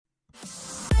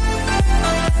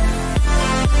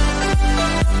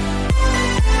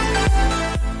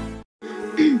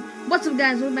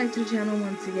guys, welcome back to the channel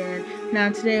once again. Now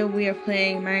today we are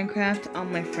playing Minecraft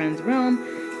on my friend's realm,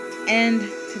 and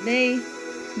today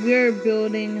we're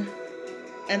building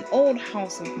an old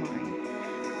house of mine.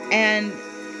 And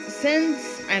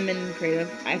since I'm in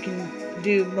creative, I can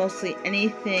do mostly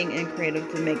anything in creative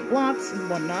to make blocks and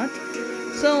whatnot.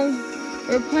 So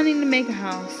we're planning to make a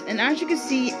house, and as you can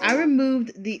see, I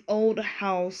removed the old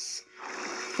house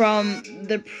from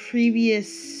the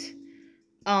previous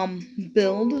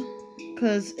build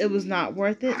because it was not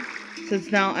worth it,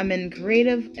 since now I'm in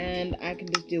creative and I can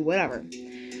just do whatever.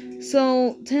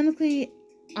 So technically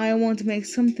I want to make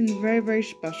something very, very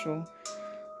special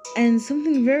and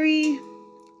something very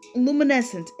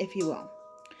luminescent, if you will.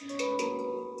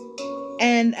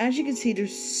 And as you can see,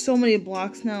 there's so many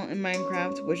blocks now in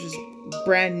Minecraft, which is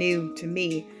brand new to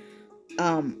me.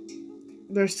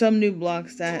 There's some new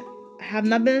blocks that have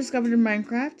not been discovered in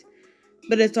Minecraft,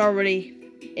 but it's already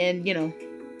in, you know,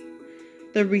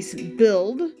 the recent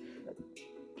build.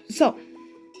 So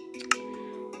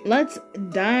let's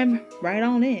dive right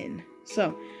on in.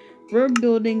 So we're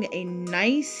building a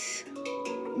nice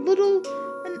little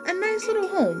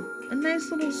home, a nice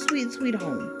little sweet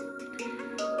home.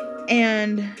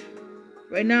 And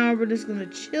right now we're just gonna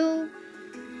chill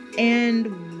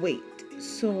and wait.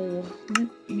 So let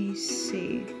me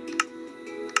see.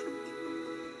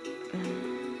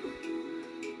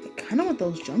 I kind of want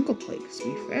those jungle plates, to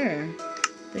be fair.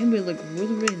 I think they look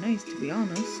really, really nice, to be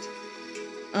honest.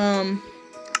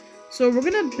 So we're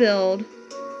gonna build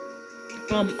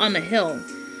on a hill,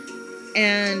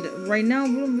 and right now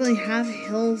we don't really have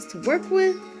hills to work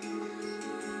with,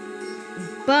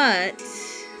 but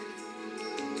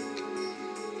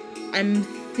I'm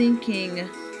thinking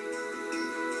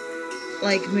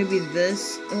like maybe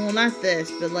this, well, not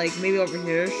this, but like maybe over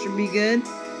here should be good,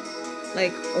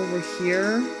 like over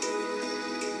here.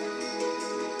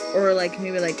 Or like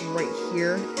maybe like right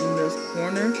here in this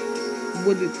corner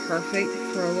would be perfect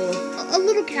for a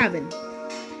little cabin.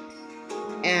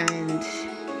 And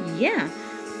yeah.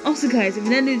 Also guys, if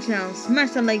you're not new to the channel, smash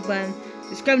that like button,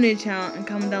 subscribe to the channel, and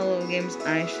comment down below what games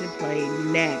I should play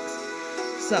next.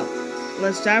 So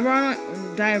let's dive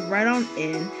right on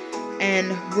in,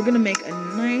 and we're gonna make a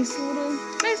nice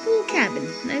little cabin.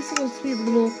 Nice little sweet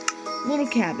little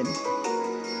cabin.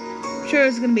 I'm sure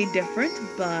it's gonna be different,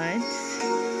 but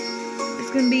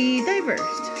gonna be diverse.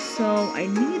 So I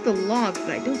need the logs,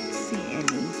 but I don't see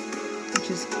any, which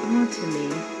is odd to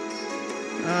me.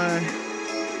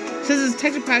 Since this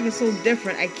texture pack is so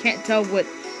different, I can't tell what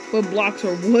blocks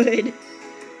are wood.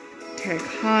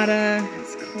 Terracotta,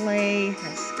 has clay,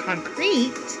 has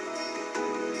concrete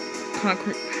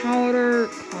powder,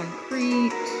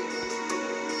 concrete,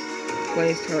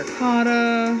 glazed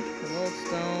terracotta,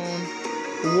 goldstone,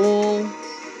 wool.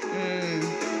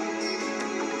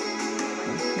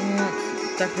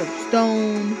 Decorative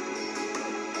stone,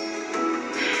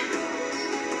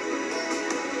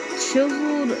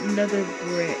 chiseled nether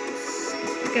bricks. I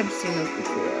think I've seen those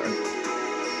before.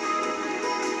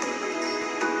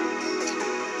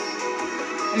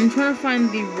 I'm trying to find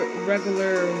the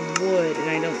regular wood, and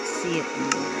I don't see it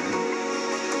anywhere.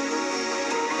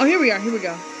 Oh, here we are. Here we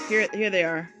go. Here they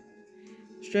are.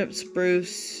 Strip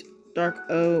spruce, dark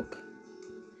oak.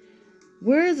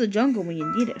 Where is the jungle when you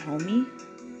need it, homie?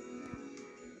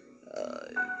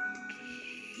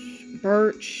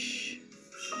 Birch.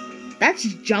 That's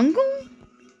jungle?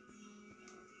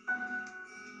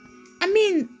 I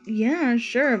mean, yeah,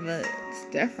 sure, but it's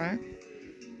different.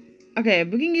 Okay,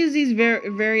 we can use these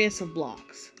various of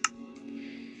blocks.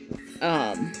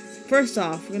 First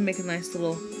off, we're gonna make a nice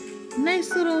little.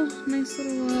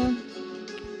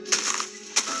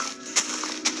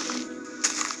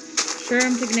 Sure,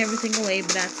 I'm taking everything away,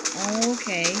 but that's all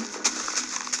okay.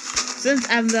 Since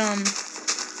I've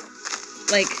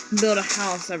like built a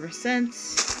house ever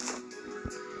since,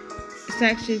 it's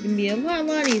actually gonna be a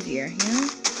lot easier, you know?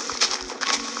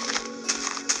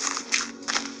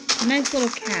 Nice little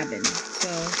cabin. So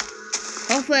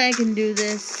hopefully I can do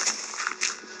this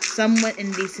somewhat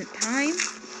in decent time.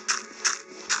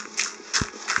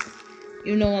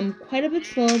 You know, I'm quite a bit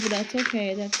slow, but that's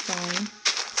okay, that's fine.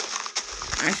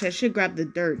 Actually, I should grab the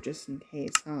dirt just in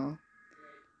case, huh?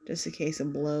 Just in case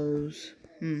it blows.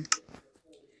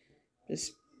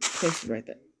 Just place it right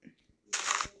there.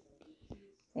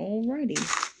 Alrighty.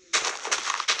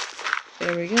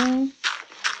 There we go.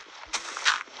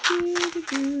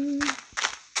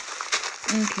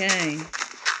 Okay.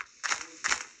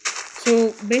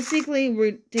 So basically,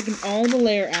 we're taking all the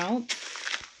layer out,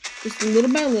 just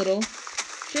little by little.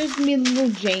 Just gonna be a little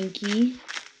janky,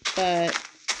 but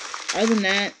other than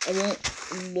that, it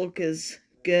won't look as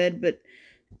good. But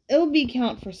It'll be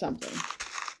count for something.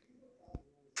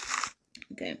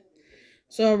 Okay.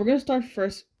 So we're gonna start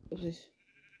first.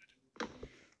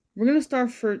 We're gonna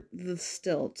start for the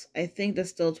stilts. I think the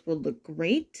stilts will look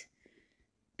great.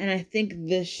 And I think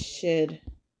this should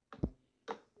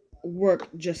work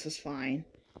just as fine.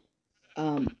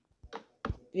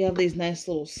 We have these nice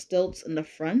little stilts in the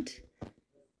front.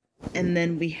 And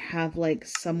then we have like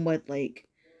somewhat like,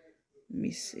 let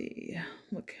me see,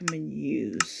 what can we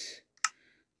use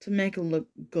to make it look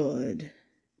good?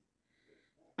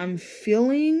 I'm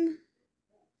feeling,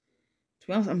 to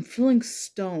be honest, I'm feeling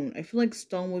stone. I feel like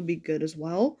stone would be good as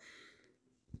well.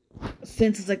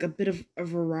 Since it's like a bit of a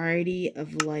variety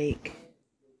of like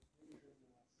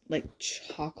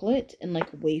chocolate and like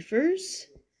wafers.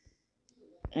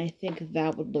 And I think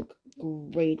that would look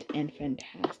great and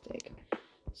fantastic.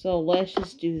 So let's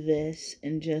just do this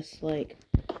and just like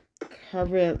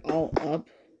cover it all up.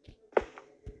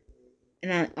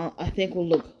 And I think will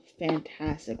look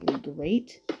fantastically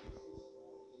great.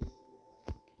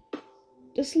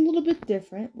 Just a little bit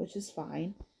different, which is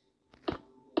fine.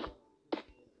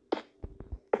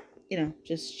 You know,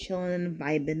 just chilling and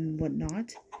vibing and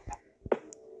whatnot.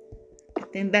 I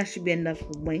think that should be enough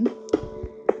length.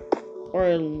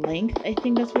 Or length, I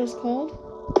think that's what it's called.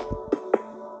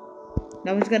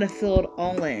 Now we just gotta fill it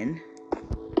all in.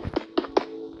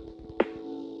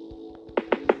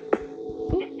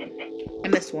 Ooh, I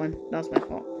missed one. That was my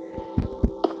fault.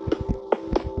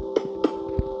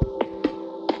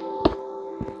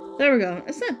 There we go.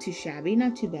 It's not too shabby,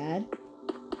 not too bad.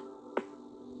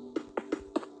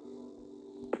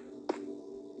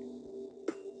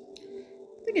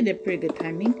 I think I did pretty good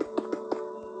timing.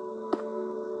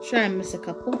 Sure, I missed a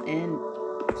couple and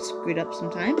screwed up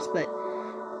sometimes, but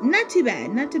not too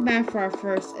bad. Not too bad for our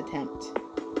first attempt.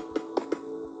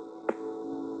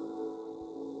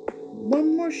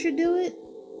 One more should do it.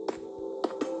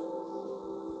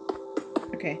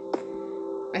 Okay.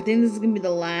 I think this is gonna be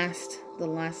the last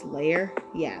layer.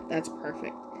 Yeah, that's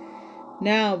perfect.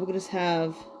 Now we're gonna just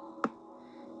have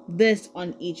this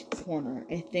on each corner.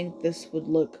 I think this would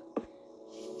look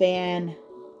fantastic.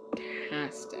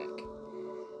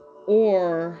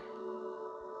 Or,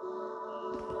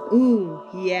 ooh,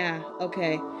 yeah,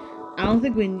 okay. I don't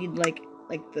think we need like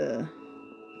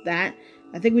that.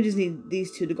 I think we just need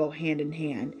these two to go hand in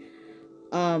hand.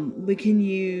 We can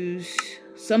use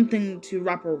something to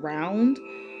wrap around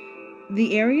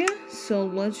the area. So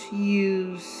let's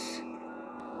use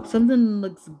something that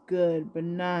looks good, but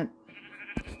not.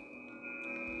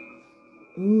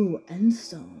 Ooh,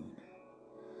 endstone.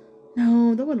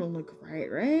 No, that wouldn't look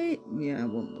right? Yeah, it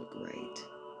wouldn't look right.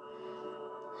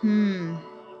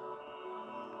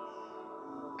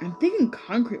 I'm thinking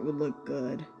concrete would look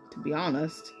good, to be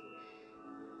honest.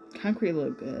 Concrete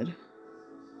look good.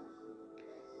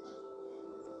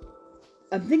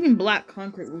 I'm thinking black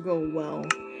concrete will go well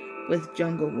with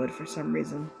jungle wood for some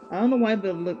reason. I don't know why,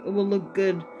 but it will look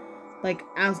good, like,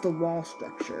 as the wall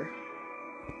structure.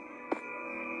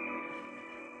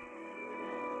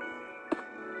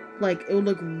 Like, it would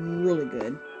look really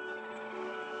good.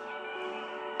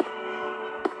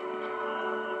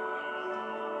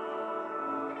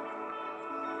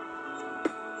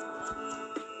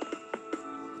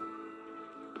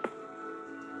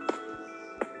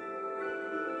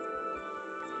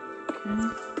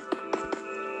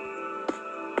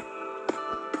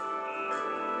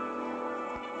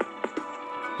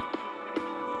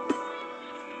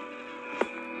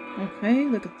 Okay,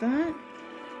 look at that.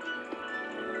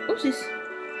 Oopsies.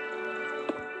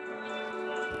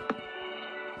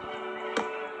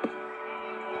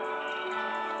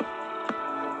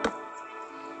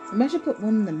 I might should put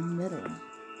one in the middle.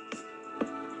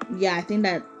 Yeah, I think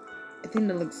that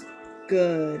looks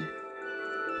good.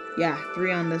 Yeah,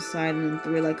 3 on this side and then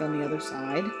 3 like on the other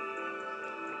side.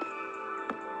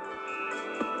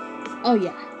 Oh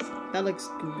yeah, that looks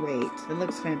great. That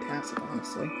looks fantastic,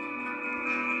 honestly.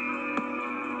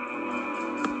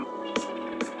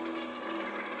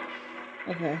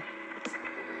 Okay.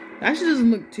 That actually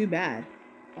doesn't look too bad,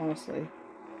 honestly.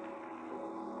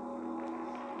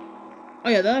 Oh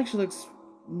yeah, that actually looks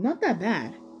not that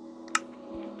bad.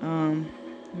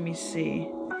 Let me see.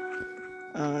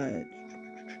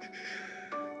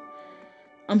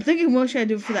 I'm thinking what should I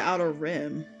do for the outer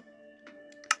rim?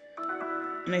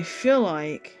 And I feel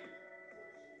like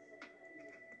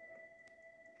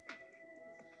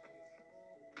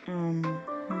let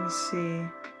me see.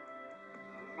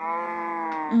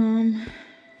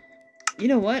 You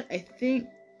know what? I think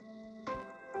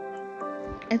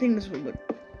this would look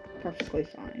perfectly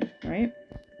fine, right?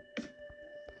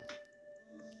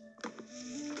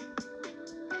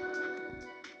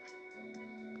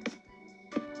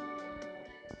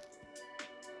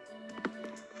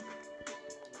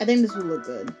 I think this would look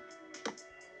good.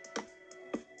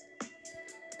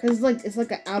 Cause it's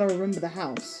like an outer rim of the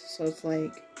house, so it's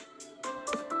like.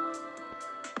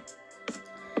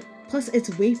 Plus,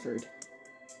 it's wafered,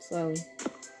 so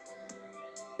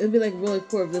it'd be like really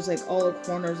cool if there's like all the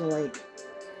corners are like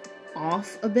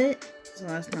off a bit. So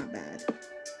that's not bad.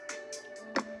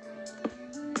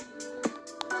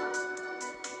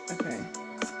 Okay.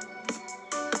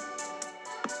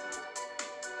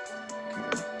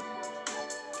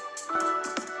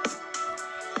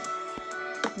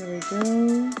 There we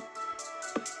go.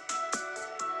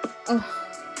 Oh.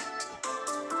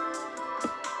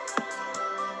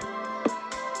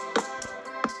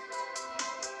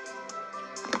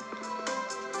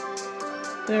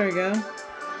 There we go.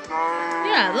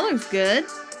 Yeah, that looks good.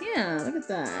 Yeah, look at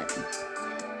that.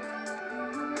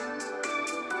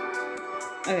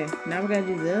 Okay, now we gotta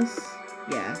do this.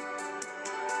 Yeah.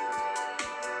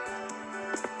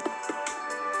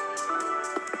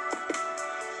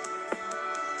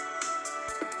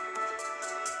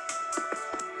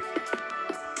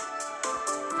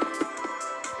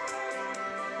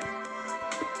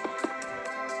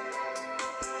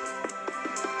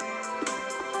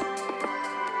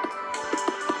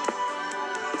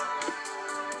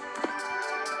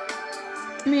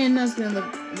 I mean, that's gonna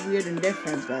look weird and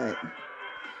different, but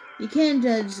you can't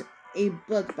judge a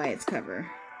book by its cover.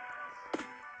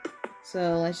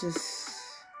 So let's just...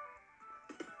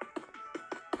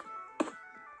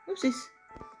 Oopsies.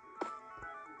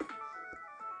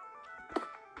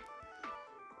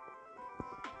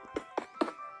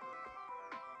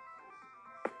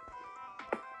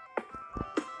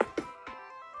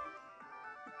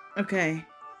 Okay.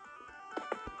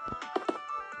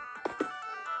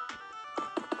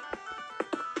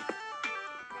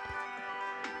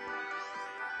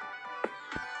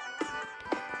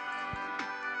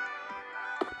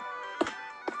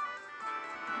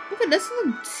 Okay, this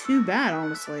doesn't look too bad,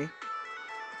 honestly.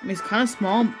 I mean, it's kind of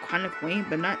small, kind of quaint,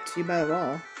 but not too bad at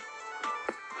all.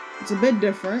 It's a bit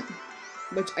different,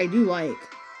 which I do like.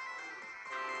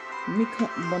 Let me cut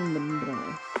one in the middle.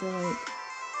 I feel like...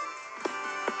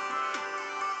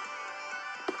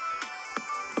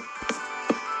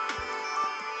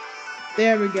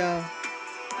 There we go.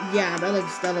 Yeah, that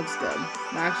looks good.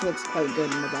 That actually looks quite good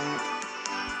in the back.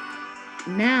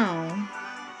 Now,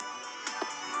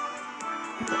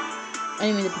 I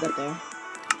didn't mean to put that there.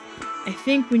 I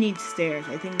think we need stairs.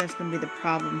 I think that's gonna be the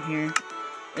problem here,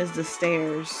 is the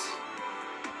stairs.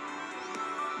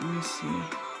 Let me see.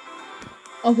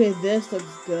 Okay, this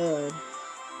looks good.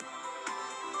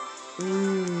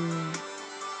 Ooh.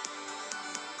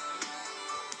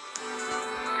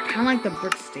 I kind of like the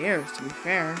brick stairs, to be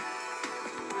fair.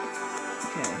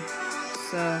 Okay,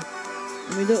 so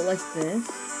let me do it like this,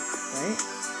 right?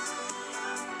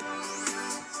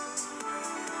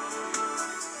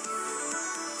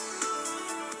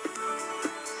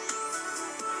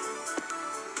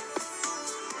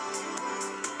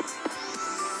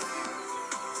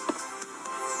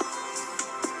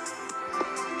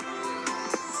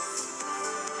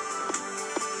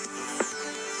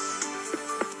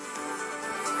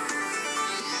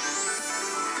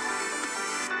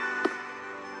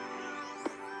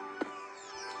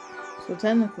 So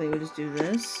technically, we just do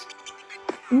this.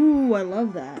 Ooh, I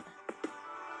love that.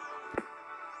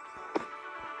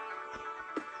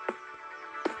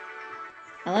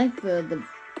 I like the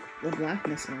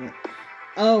blackness of it.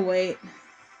 Oh wait.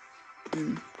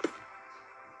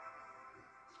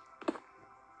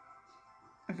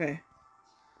 Okay.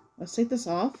 Let's take this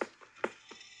off.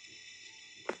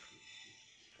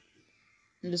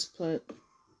 And just put...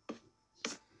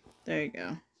 There you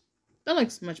go. That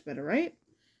looks much better, right?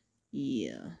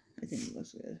 Yeah, I think it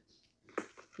looks good.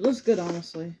 It looks good,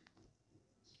 honestly.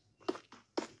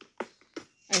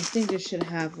 I think this should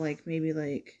have, like, maybe,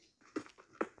 like...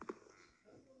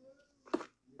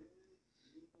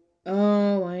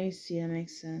 Oh, I see. That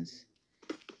makes sense.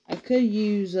 I could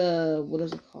use, what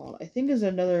is it called? I think there's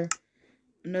another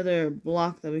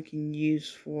block that we can use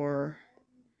for...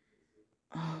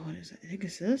 Oh, what is it? I think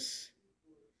it's this.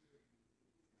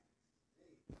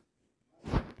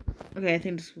 Okay, I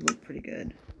think this would look pretty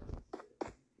good.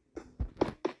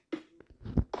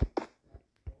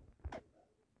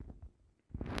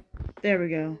 There we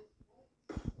go.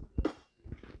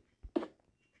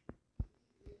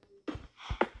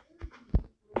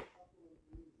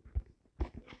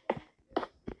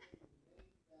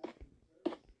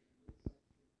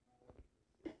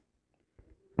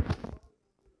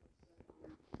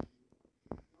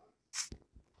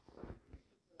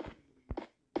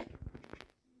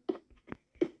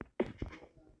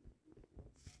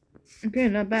 Okay,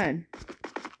 not bad.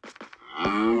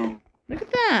 Look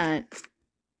at that.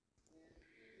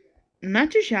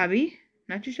 Not too shabby.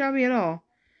 Not too shabby at all.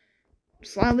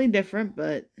 Slightly different,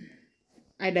 but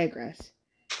I digress.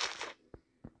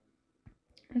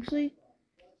 Actually,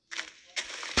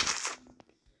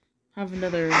 I have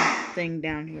another thing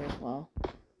down here as well.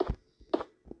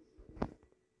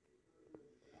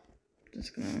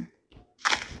 Just gonna...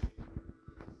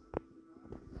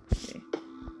 Okay.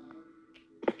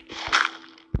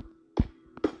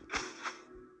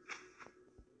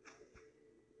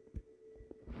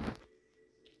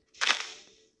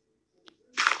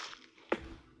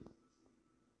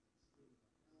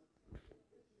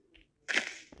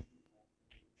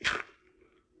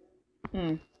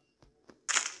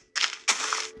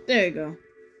 There you go.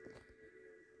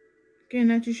 Okay,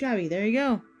 not too shabby. There you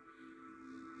go.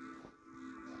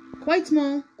 Quite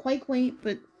small, quite quaint,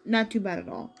 but not too bad at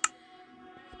all.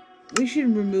 We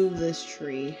should remove this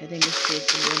tree. I think this tree's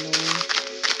gonna be annoying.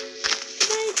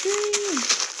 My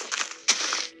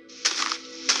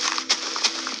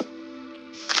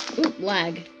tree! Oop,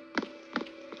 lag.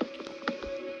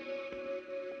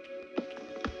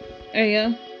 There you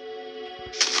go.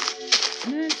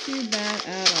 Not too bad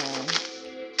at all.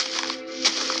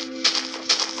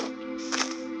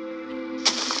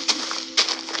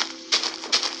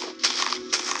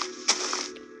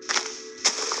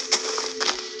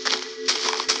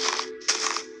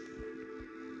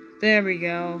 There we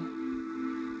go.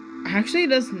 Actually,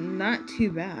 that's not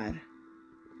too bad.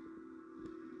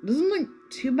 Doesn't look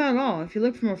too bad at all. If you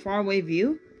look from a faraway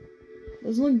view,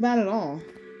 doesn't look bad at all.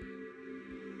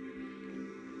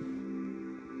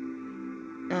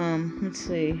 Let's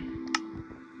see.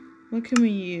 What can we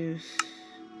use?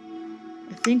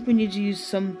 I think we need to use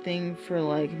something for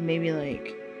like, maybe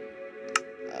like,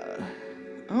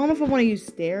 I don't know if I want to use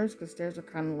stairs, because stairs are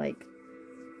kind of like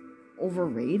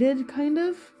overrated, kind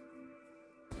of.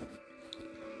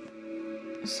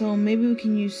 So maybe we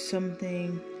can use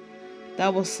something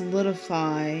that will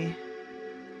solidify,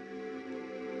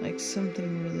 like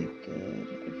something really good.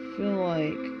 I feel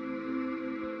like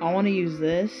I want to use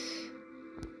this,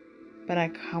 but I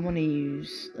want to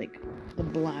use like the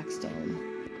black stone.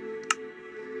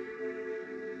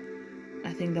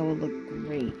 I think that would look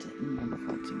great in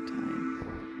wonderful at the same time.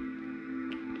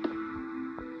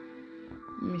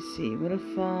 Let me see. What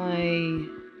if I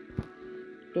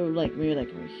go like maybe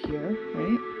like right here,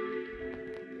 right?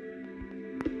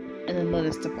 And then let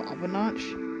it step up a notch,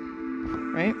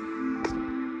 right?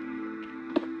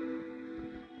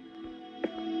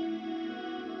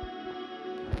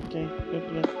 Okay, good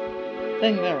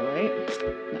thing there, right?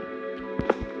 No.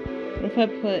 What if I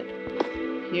put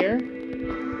here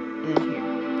and then here?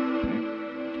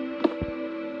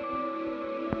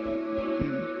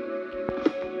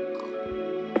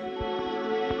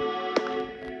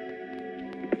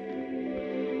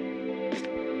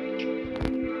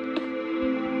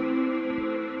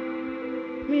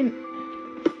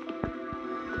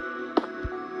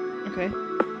 Okay.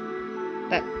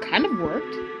 That kind of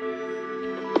worked.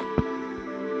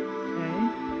 Okay.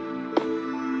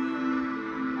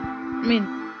 I mean,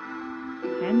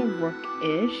 kind of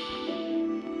work-ish.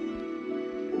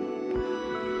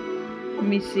 Let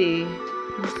me see.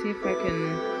 Let me see if I can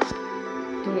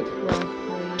do it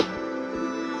correctly.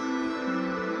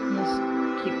 Let's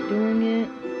keep doing it.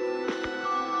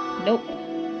 Nope.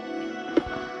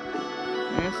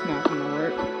 That's not gonna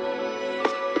work.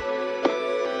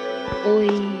 Oi.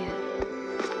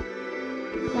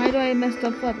 Why do I mess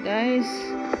stuff up, guys?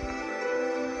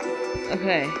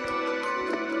 Okay.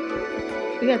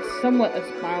 We got somewhat a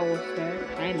spiral stair,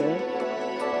 kind of.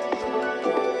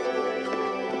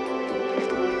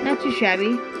 Not too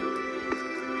shabby.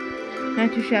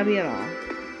 Not too shabby at all.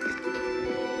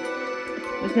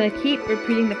 I'm just gonna keep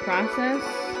repeating the process.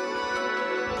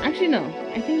 Actually, no.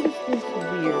 I think this looks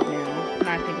weird now. When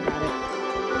I think about it.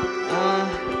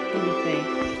 Let me think.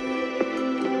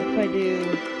 If I do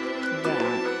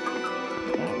that,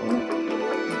 does that work?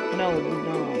 No,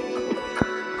 no.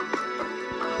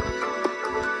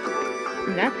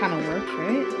 And that kind of works,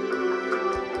 right?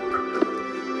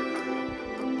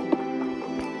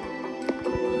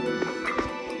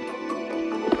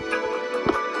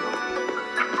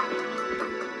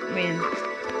 I mean,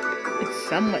 it's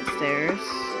somewhat stairs,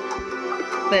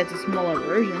 but it's a smaller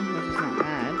version, which is not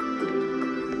bad.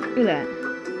 Look at that.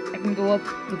 I can go up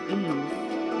with ease.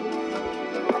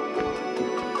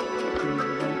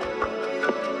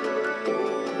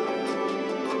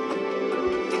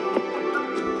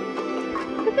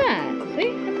 See?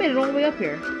 I made it all the way up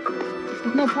here.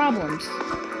 With no problems.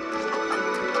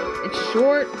 It's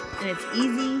short and it's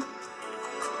easy.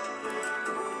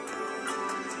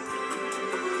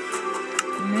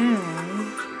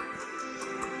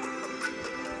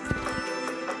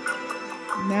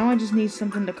 Now I just need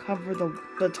something to cover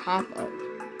the top up.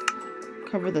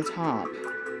 Cover the top.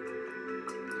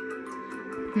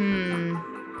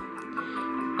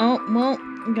 Oh, well,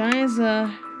 guys,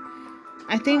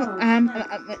 I think I'm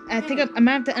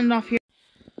gonna have to end it off here.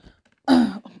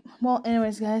 Well,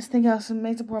 anyways, guys, thank you all so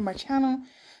much for supporting my channel.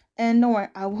 And don't worry,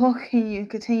 I will continue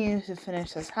to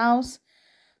finish this house.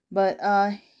 But,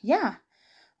 yeah.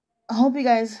 I hope you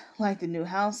guys like the new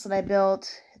house that I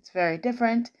built. It's very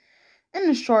different in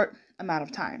a short amount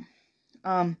of time.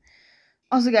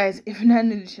 Also, guys, if you're not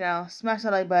new to the channel, smash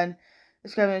that like button,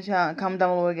 subscribe to the channel, and comment down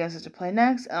below what you guys want to play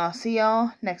next. And I'll see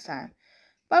y'all next time.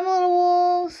 Bye, my little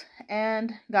wolves,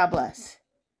 and God bless.